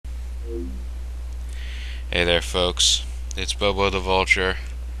Hey there, folks. It's Bobo the Vulture.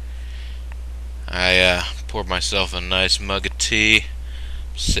 I poured myself a nice mug of tea,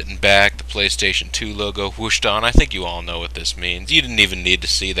 sitting back, the PlayStation 2 logo whooshed on. I think you all know what this means. You didn't even need to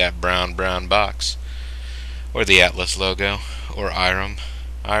see that brown box. Or the Atlas logo. Or Irem.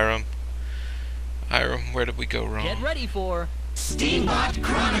 Irem, where did we go wrong? Get ready for Steambot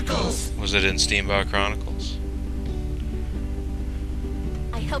Chronicles! Was it in Steambot Chronicles?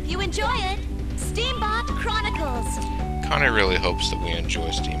 I hope you enjoy it! Steambot Chronicles! Connie really hopes that we enjoy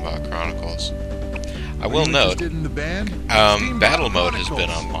Steambot Chronicles. I will note, battle mode has been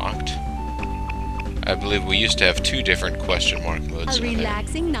unlocked. I believe we used to have 2 different question mark modes. A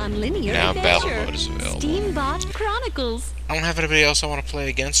relaxing, non-linear now adventure. battle mode is available. Steambot Chronicles! I don't have anybody else I want to play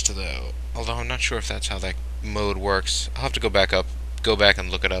against, though. Although I'm not sure if that's how that mode works. I'll have to go back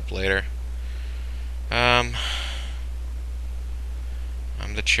and look it up later. I'm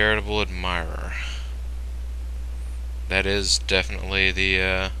the charitable admirer. That is definitely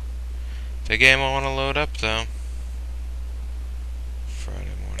the game I want to load up, though.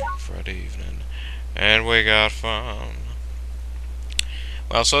 Friday morning, Friday evening, and we got fun.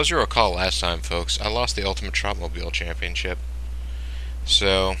 Well, so as you recall last time, folks, I lost the Ultimate Trotmobile Championship.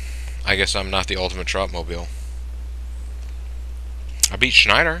 So, I guess I'm not the Ultimate Trotmobile. I beat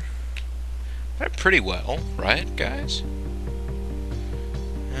Schneider. I did pretty well, right, guys?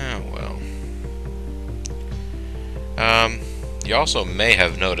 Oh, well. You also may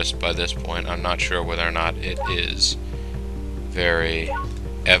have noticed by this point, I'm not sure whether or not it is very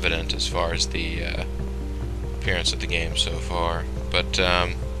evident as far as the appearance of the game so far, but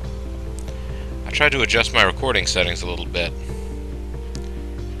I tried to adjust my recording settings a little bit.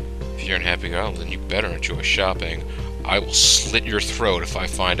 If you're in Happy Island, then you better enjoy shopping. I will slit your throat if I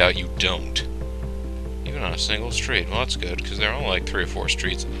find out you don't. Even on a single street. Well, that's good, because there are only like 3 or 4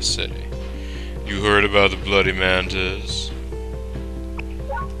 streets in the city. You heard about the Bloody Mantis?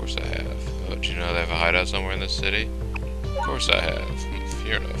 Of course I have. Oh, do you know they have a hideout somewhere in this city? Of course I have.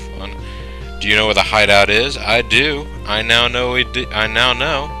 You're no fun. Do you know where the hideout is? I do. I now know I now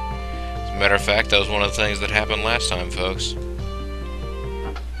know. As a matter of fact, that was one of the things that happened last time, folks.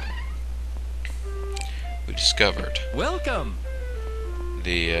 We discovered. Welcome!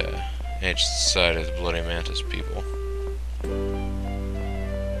 The ancient society of the Bloody Mantis people.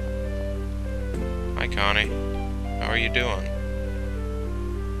 Hi, Connie. How are you doing?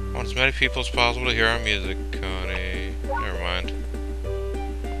 I want as many people as possible to hear our music, Connie. Never mind.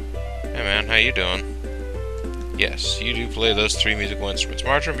 Hey, man, how you doing? Yes, you do play those 3 musical instruments.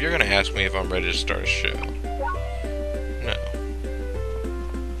 Marjoram, you're gonna ask me if I'm ready to start a show. No.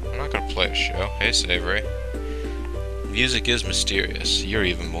 I'm not gonna play a show. Hey, Savory. Music is mysterious. You're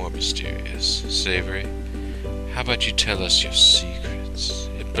even more mysterious. Savory, how about you tell us your secrets?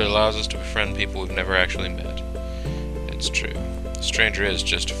 It allows us to befriend people we've never actually met. It's true. A stranger is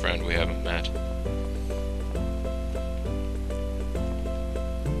just a friend we haven't met.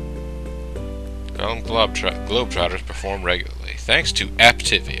 Harlem Globetrotters perform regularly, thanks to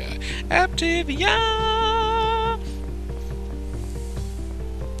Aptivia. Aptivia!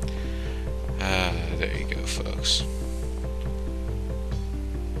 There you go, folks.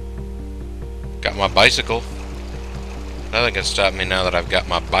 Got my bicycle. Nothing can stop me now that I've got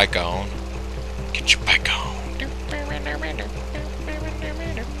my bike on. Get your bike on.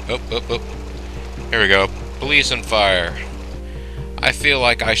 Oh. Here we go. Police and fire. I feel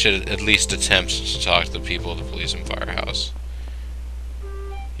like I should at least attempt to talk to the people of the police and firehouse.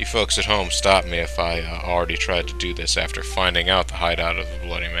 You folks at home stop me if I already tried to do this after finding out the hideout of the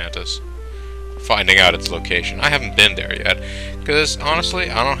Bloody Mantis. Finding out its location. I haven't been there yet, because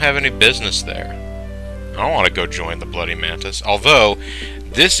honestly, I don't have any business there. I don't want to go join the Bloody Mantis, although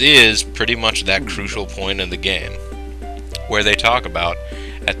this is pretty much that crucial point in the game where they talk about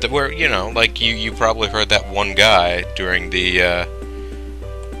where, you know, like you probably heard that one guy during the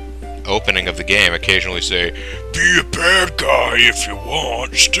opening of the game occasionally say, "Be a bad guy if you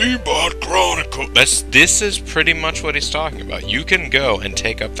want, Steambot Chronicles." This is pretty much what he's talking about. You can go and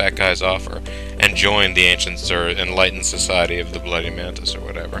take up that guy's offer and join the ancient or enlightened society of the Bloody Mantis or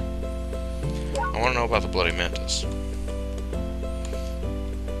whatever. I want to know about the Bloody Mantis.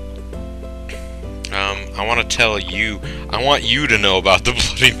 I want to tell you. I want you to know about the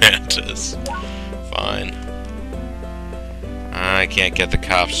Bloody Mantis. Fine. I can't get the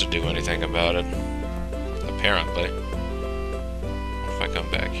cops to do anything about it. Apparently. What if I come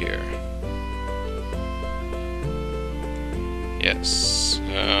back here? Yes.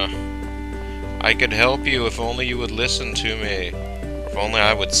 I could help you if only you would listen to me. Or if only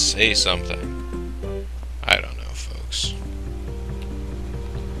I would say something. I don't know, folks.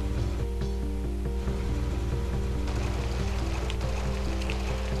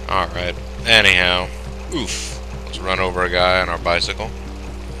 Alright, anyhow. Oof. Let's run over a guy on our bicycle.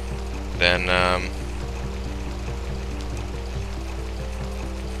 Then,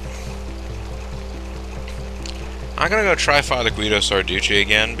 I'm gonna go try Father Guido Sarducci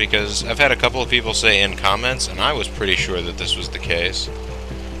again, because I've had a couple of people say in comments, and I was pretty sure that this was the case,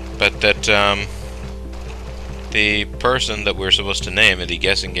 but that, the person that we're supposed to name in the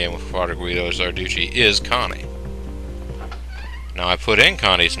guessing game with Father Guido Sarducci is Connie. Now, I put in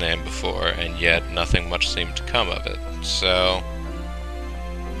Connie's name before, and yet nothing much seemed to come of it, so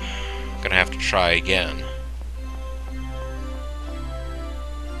I'm gonna have to try again.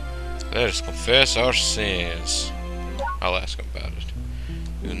 Let us confess our sins. I'll ask him about it.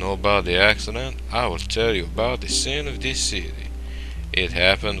 You know about the accident? I will tell you about the sin of this city. It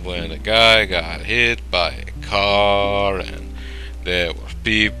happened when a guy got hit by a car and there were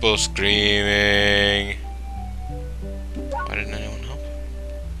people screaming. Why didn't anyone help?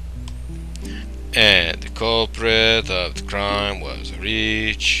 And the culprit of the crime was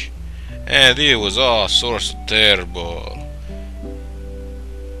rich, and it was all sorts of terrible.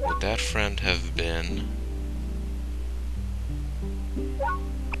 Would that friend have been?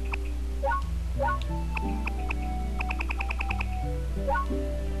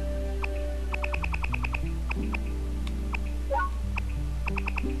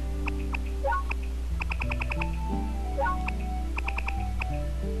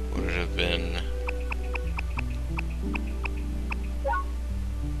 Would it have been?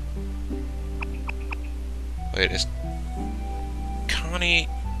 Wait, is Connie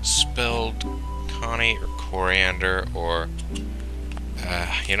spelled Connie or coriander or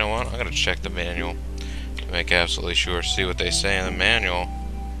you know what? I'm gonna check the manual to make absolutely sure, see what they say in the manual.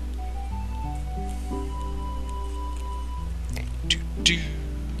 Do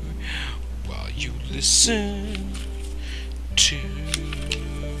while you listen to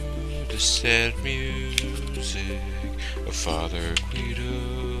the sad music of Father Guido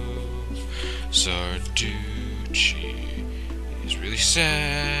Sarducci. He's really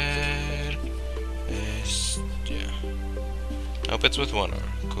sad. Yeah. Nope, it's with one R.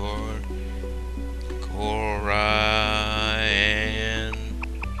 Corian.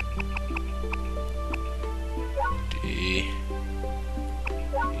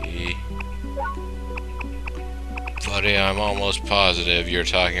 Buddy, I'm almost positive you're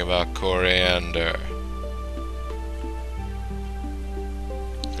talking about coriander.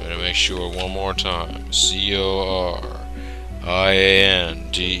 Gonna make sure one more time. C-O-R-I-A-N-D-E-R.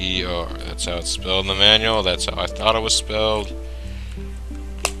 That's how it's spelled in the manual. That's how I thought it was spelled.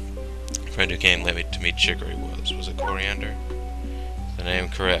 A friend who came to meet Chicory was it coriander? Is the name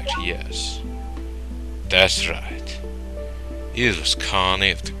correct? Yes. That's right. It was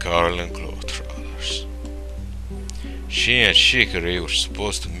Connie of the Garland Globetrotters. She and Chicory were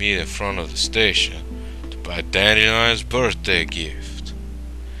supposed to meet in front of the station to buy Dandelion's birthday gift.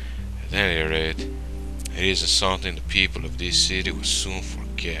 At any rate, it isn't something the people of this city will soon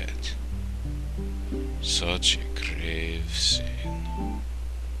forget. Such a grave sin.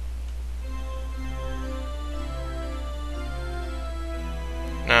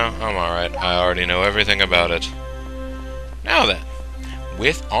 No, I'm alright. I already know everything about it. Now then,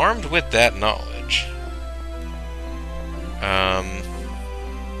 armed with that knowledge,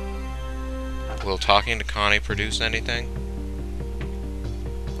 will talking to Connie produce anything?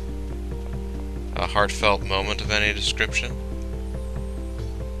 A heartfelt moment of any description?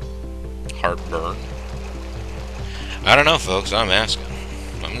 Heartburn? I don't know, folks. I'm asking.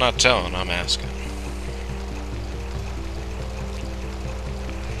 I'm not telling, I'm asking.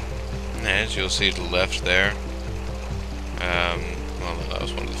 As you'll see to the left there, well, no, that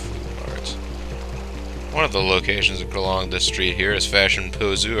was one of the food carts. One of the locations along this street here is Fashion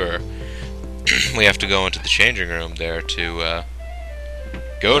Poseur. We have to go into the changing room there to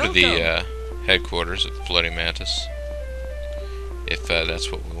go to the headquarters of Bloody Mantis, if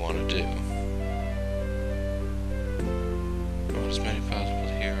that's what we want to do. Not as many possible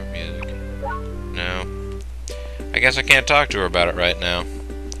to hear music. No. I guess I can't talk to her about it right now.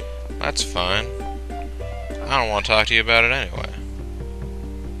 That's fine. I don't want to talk to you about it anyway.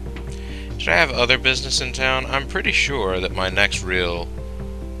 Should I have other business in town? I'm pretty sure that my next real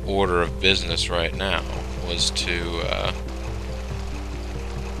order of business right now was to,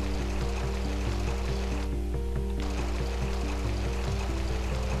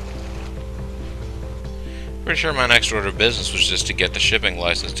 pretty sure my next order of business was just to get the shipping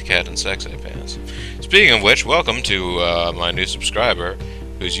license to Captain Sexy Pants. Speaking of which, welcome to my new subscriber,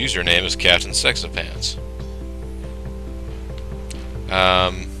 whose username is Captain Sexy Pants.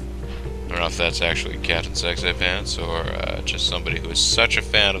 Alright, know if that's actually Captain Sexy Pants or just somebody who is such a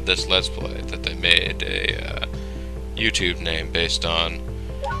fan of this Let's Play that they made a YouTube name based on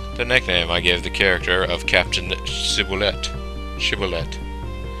the nickname I gave the character of Captain Shibboleth.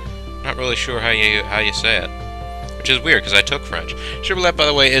 Not really sure how you say it, which is weird because I took French. Shibboleth, by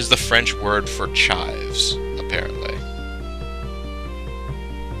the way, is the French word for chives, apparently.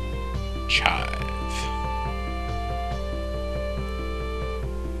 Chive.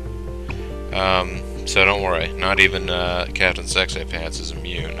 So don't worry, not even Captain Sexy Pants is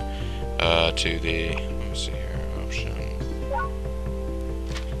immune to the, let me see here, option.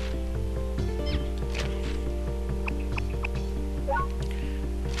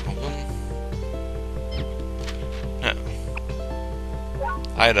 No.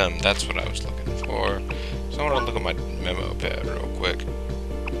 Item, that's what I was looking for. So I want to look at my memo pad real quick.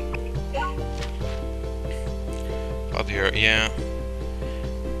 Other, yeah.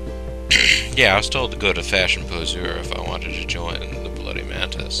 Yeah, I was told to go to Fashion Poseur if I wanted to join the Bloody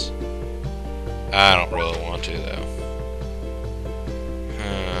Mantis. I don't really want to, though.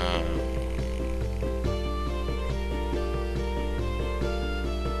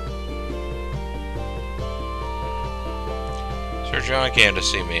 Sir John came to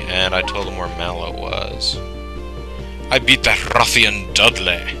see me, and I told him where Mallow was. I beat that ruffian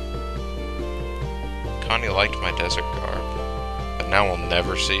Dudley. Connie liked my desert garb, but now we'll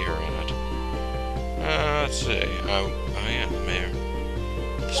never see her in it. Let's see. Oh yeah, the mayor.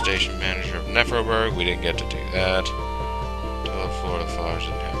 The station manager of Nephroburg. We didn't get to do that. Till the Florida Flowers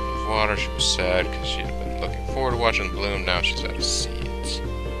didn't have enough water. She was sad because she'd been looking forward to watching them bloom. Now she's out of seeds.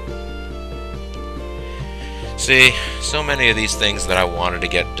 See, so many of these things that I wanted to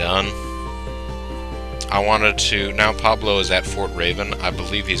get done. I wanted to... Now Pablo is at Fort Raven. I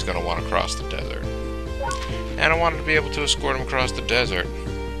believe he's going to want to cross the desert. And I wanted to be able to escort him across the desert.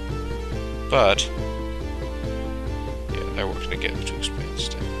 But... they're working together to expand the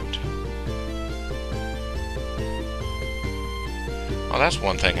stand. Well, that's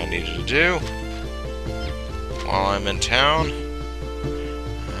one thing I needed to do while I'm in town.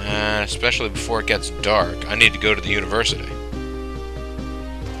 Especially before it gets dark. I need to go to the university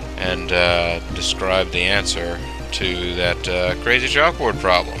and describe the answer to that crazy chalkboard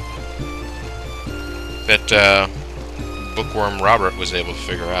problem that Bookworm Robert was able to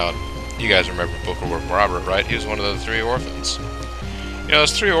figure out. You guys remember Bookworm Robert, right? He was one of the 3 orphans. You know,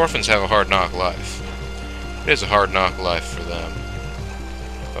 those 3 orphans have a hard knock life. It is a hard knock life for them.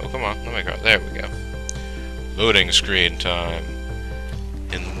 Oh, come on. Let me go. There we go. Loading screen time.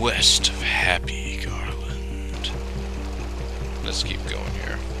 In west of Happy Garland. Let's keep going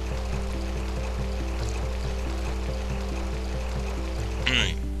here.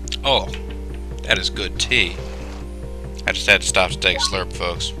 Oh, that is good tea. I just had to stop to take a slurp,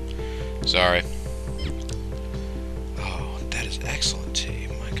 folks. Sorry. Oh, that is excellent tea.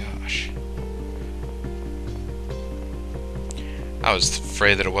 My gosh. I was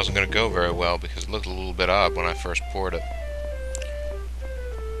afraid that it wasn't going to go very well because it looked a little bit odd when I first poured it.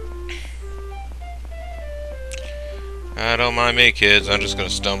 Don't mind me, kids. I'm just going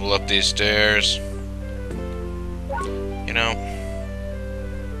to stumble up these stairs. You know,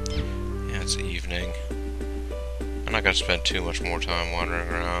 yeah, it's evening. I'm not going to spend too much more time wandering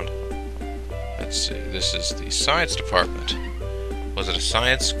around. Let's see, this is the science department. Was it a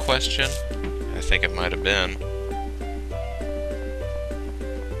science question? I think it might have been.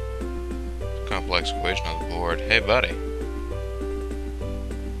 Complex equation on the board. Hey, buddy.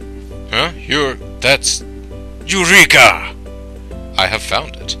 Huh? That's... Eureka! I have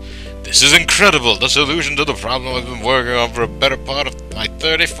found it. This is incredible! The solution to the problem I've been working on for a better part of my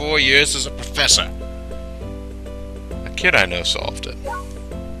 34 years as a professor. A kid I know solved it.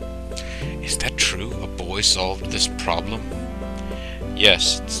 Is that true? A boy solved this problem?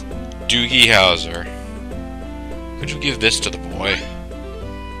 Yes, it's Doogie Howser. Could you give this to the boy?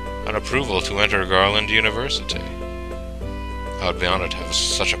 An approval to enter Garland University. I would be honored to have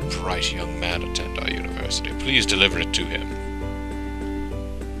such a bright young man attend our university. Please deliver it to him.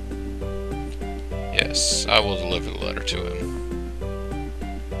 Yes, I will deliver the letter to him.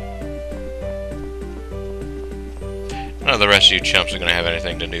 None of the rest of you chumps are going to have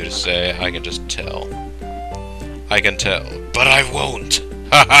anything new to say. I can just tell. I can tell. But I won't!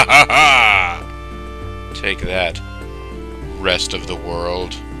 Ha ha ha ha! Take that, rest of the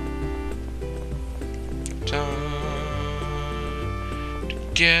world. Time to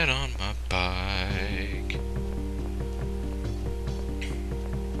get on my bike.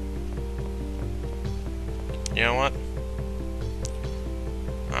 You know what?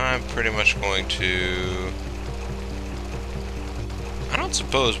 I'm pretty much going to... I don't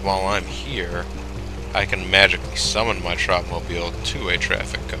suppose while I'm here, I can magically summon my Trotmobile to a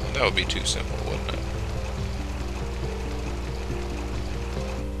traffic cone. That would be too simple, wouldn't it?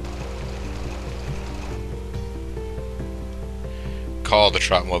 Call the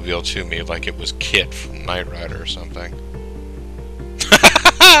Trotmobile to me like it was Kit from Knight Rider or something.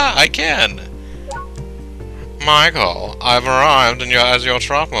 I can! Michael, I've arrived as your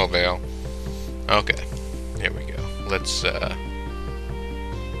Trotmobile. Okay, here we go. Let's,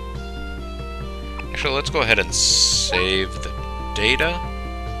 actually, let's go ahead and save the data.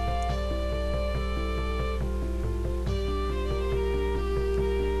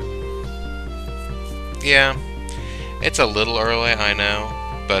 Yeah, it's a little early, I know,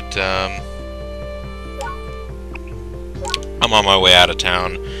 but, I'm on my way out of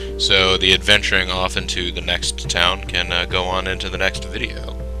town, so the adventuring off into the next town can go on into the next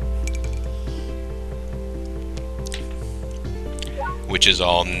video. Which is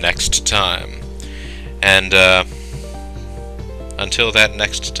all next time. And, until that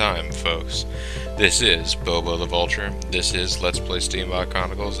next time, folks, this is Bobo the Vulture, this is Let's Play Steambot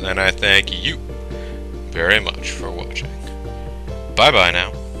Chronicles, and I thank you very much for watching. Bye-bye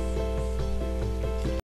now.